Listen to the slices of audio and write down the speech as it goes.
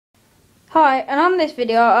Hi, and on this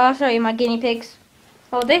video I'll show you my guinea pigs.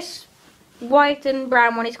 Well, this white and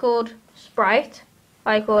brown one is called Sprite.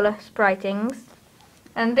 I call her Spritings.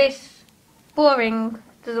 And this boring,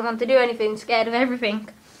 doesn't want to do anything, scared of everything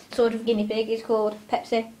sort of guinea pig is called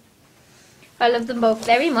Pepsi. I love them both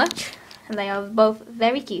very much and they are both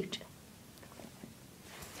very cute.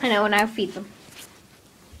 And I will now feed them.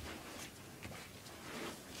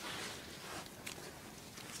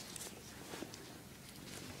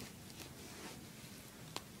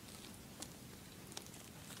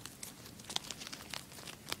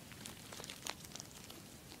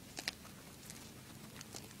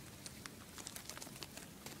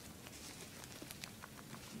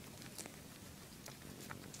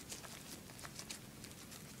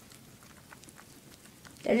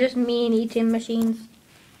 They're just mean eating machines.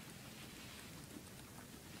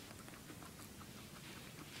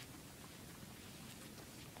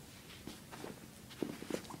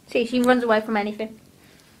 See, she runs away from anything.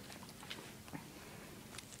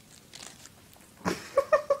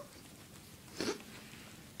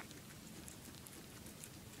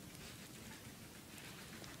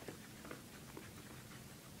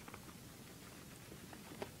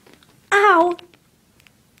 Ow!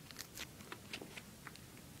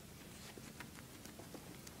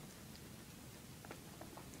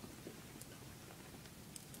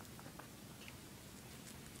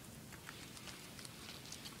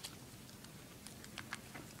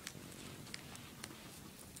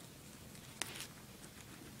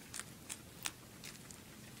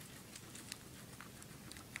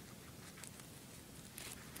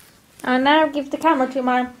 I now give the camera to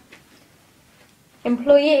my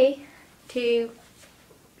employee to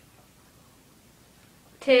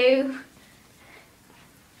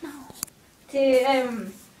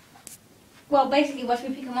well, basically watch me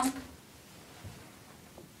pick them up.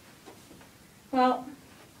 Well,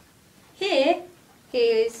 here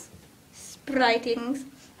is Spritings.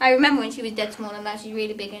 I remember when she was dead small and now she's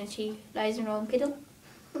really big and she lies in her own piddle.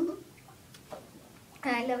 And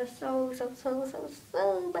I love her so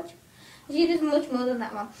much. She does much more than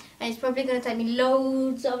that one, and it's probably going to take me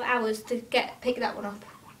loads of hours to pick that one up.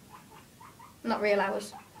 Not real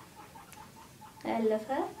hours. I love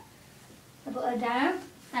her. I put her down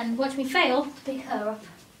and watch me fail to pick her up.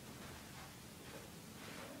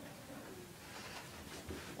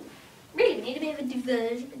 Really, we need a bit of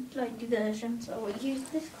a diversion, so we'll use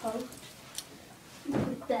this coat, put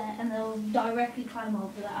it there, and they'll directly climb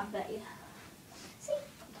over that, I bet you. See?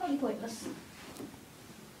 Totally pointless.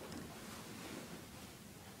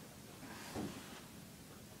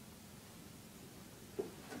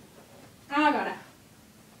 I got her.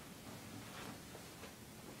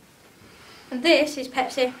 And this is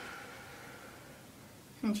Pepsi.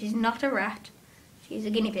 And she's not a rat. She's a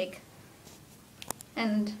guinea pig.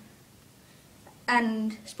 And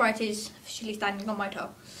Sprite is officially standing on my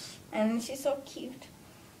toe. And she's so cute.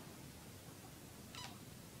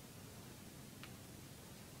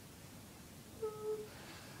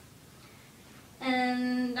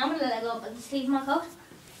 And I'm gonna let her go up and sleeve my coat.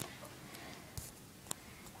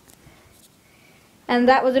 And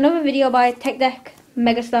that was another video by Tech Deck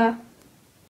Megastar.